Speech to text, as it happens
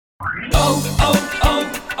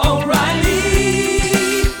O'Reilly!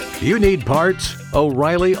 You need parts?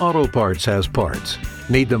 O'Reilly Auto Parts has parts.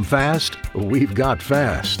 Need them fast? We've got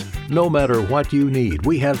fast. No matter what you need,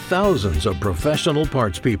 we have thousands of professional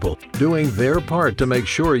parts people doing their part to make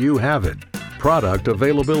sure you have it. Product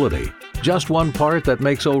availability. Just one part that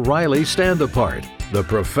makes O'Reilly stand apart. The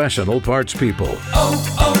professional parts people.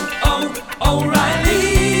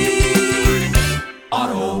 O'Reilly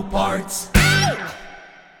Auto Parts.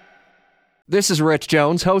 This is Rich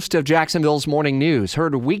Jones, host of Jacksonville's Morning News,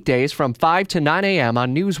 heard weekdays from 5 to 9 a.m.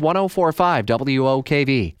 on News 104.5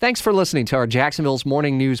 WOKV. Thanks for listening to our Jacksonville's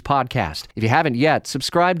Morning News podcast. If you haven't yet,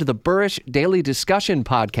 subscribe to the Burrish Daily Discussion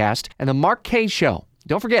podcast and the Mark Kaye Show.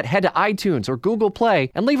 Don't forget, head to iTunes or Google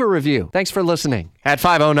Play and leave a review. Thanks for listening. At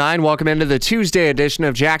 5:09, welcome into the Tuesday edition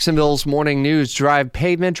of Jacksonville's Morning News. Dry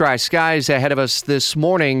pavement, dry skies ahead of us this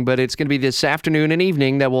morning, but it's going to be this afternoon and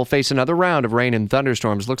evening that we'll face another round of rain and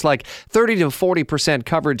thunderstorms. Looks like 30 to 40%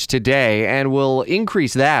 coverage today, and we'll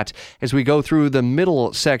increase that as we go through the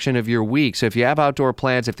middle section of your week. So if you have outdoor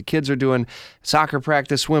plans, if the kids are doing soccer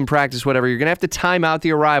practice, swim practice, whatever, you're going to have to time out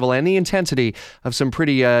the arrival and the intensity of some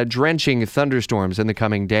pretty drenching thunderstorms in the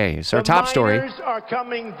coming days. Our top story, are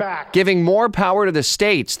coming back. Giving more power to the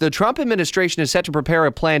states. The Trump administration is set to prepare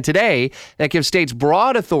a plan today that gives states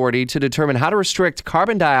broad authority to determine how to restrict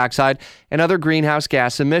carbon dioxide and other greenhouse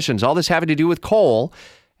gas emissions. All this having to do with coal.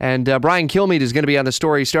 And Brian Kilmeade is going to be on the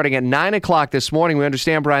story starting at 9 o'clock this morning. We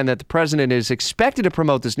understand, Brian, that the president is expected to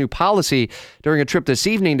promote this new policy during a trip this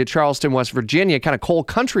evening to Charleston, West Virginia, kind of coal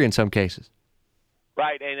country in some cases.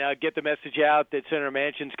 Right, and get the message out that Senator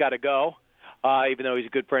Manchin's got to go. Even though he's a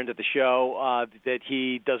good friend of the show, that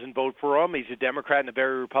he doesn't vote for him. He's a Democrat in a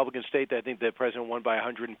very Republican state that I think the president won by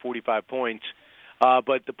 145 points.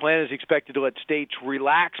 But the plan is expected to let states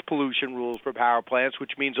relax pollution rules for power plants,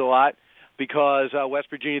 which means a lot because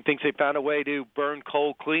West Virginia thinks they found a way to burn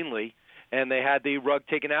coal cleanly, and they had the rug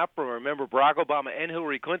taken out from them. Remember, Barack Obama and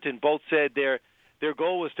Hillary Clinton both said their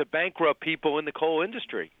goal was to bankrupt people in the coal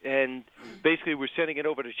industry, and basically we're sending it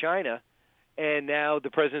over to China. And now the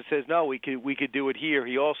president says, no, we could do it here.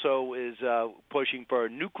 He also is pushing for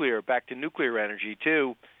back to nuclear energy,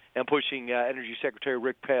 too, and pushing Energy Secretary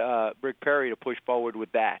Rick Perry to push forward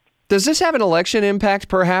with that. Does this have an election impact,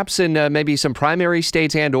 perhaps, in maybe some primary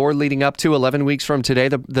states and or leading up to 11 weeks from today,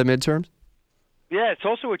 the midterms? Yeah, it's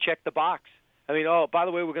also a check the box. I mean, by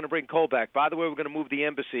the way, we're going to bring coal back. By the way, we're going to move the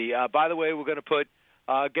embassy. By the way, we're going to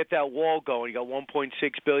get that wall going. You got $1.6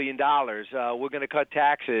 billion. We're going to cut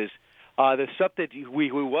taxes. The stuff that he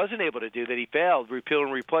wasn't able to do, that he failed, repeal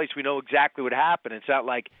and replace, we know exactly what happened. It's not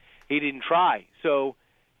like he didn't try. So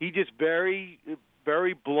he just very,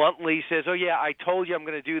 very bluntly says, oh, yeah, I told you I'm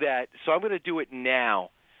going to do that, so I'm going to do it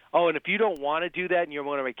now. Oh, and if you don't want to do that and you're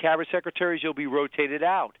one of my cabinet secretaries, you'll be rotated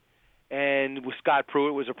out. And with Scott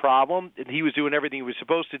Pruitt was a problem. And he was doing everything he was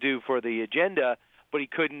supposed to do for the agenda, but he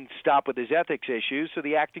couldn't stop with his ethics issues. So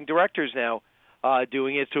the acting director is now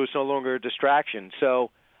doing it, so it's no longer a distraction.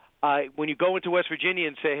 So when you go into West Virginia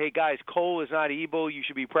and say, hey, guys, coal is not evil, you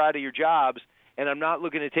should be proud of your jobs, and I'm not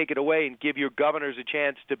looking to take it away and give your governors a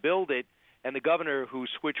chance to build it, and the governor who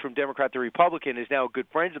switched from Democrat to Republican is now a good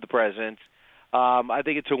friend of the president, I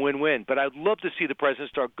think it's a win-win. But I'd love to see the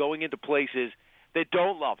president start going into places that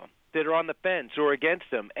don't love him, that are on the fence or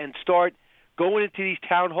against him, and start going into these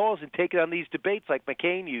town halls and taking on these debates like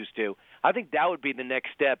McCain used to. I think that would be the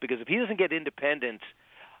next step, because if he doesn't get independents,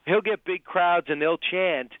 he'll get big crowds and they'll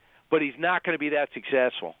chant, but he's not going to be that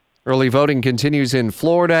successful. Early voting continues in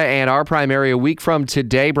Florida, and our primary a week from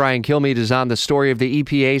today. Brian Kilmeade is on the story of the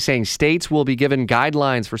EPA saying states will be given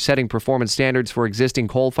guidelines for setting performance standards for existing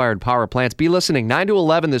coal-fired power plants. Be listening 9 to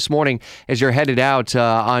 11 this morning as you're headed out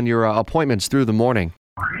on your appointments through the morning.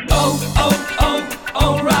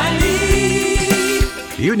 O'Reilly!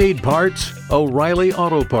 You need parts? O'Reilly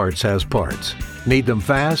Auto Parts has parts. Need them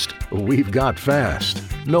fast? We've got fast.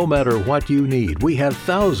 No matter what you need, we have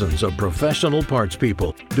thousands of professional parts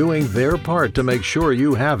people doing their part to make sure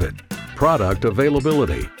you have it. Product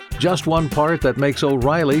availability. Just one part that makes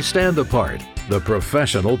O'Reilly stand apart. The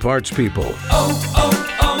professional parts people.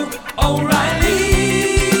 O'Reilly!